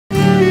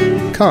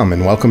Come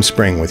and welcome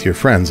spring with your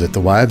friends at the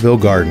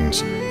Wyattville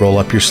Gardens. Roll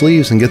up your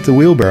sleeves and get the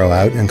wheelbarrow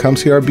out and come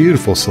see our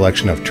beautiful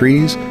selection of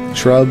trees,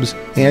 shrubs,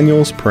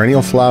 annuals,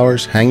 perennial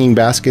flowers, hanging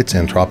baskets,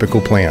 and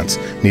tropical plants.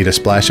 Need a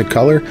splash of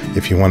color?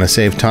 If you want to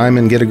save time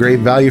and get a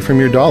great value from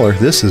your dollar,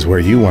 this is where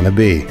you want to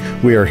be.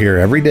 We are here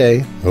every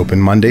day, open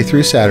Monday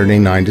through Saturday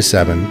 9 to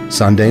 7,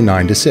 Sunday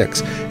 9 to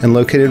 6, and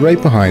located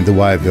right behind the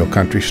Wyattville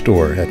Country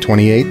Store at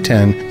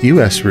 2810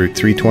 U.S. Route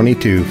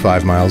 322,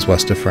 5 miles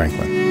west of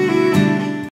Franklin.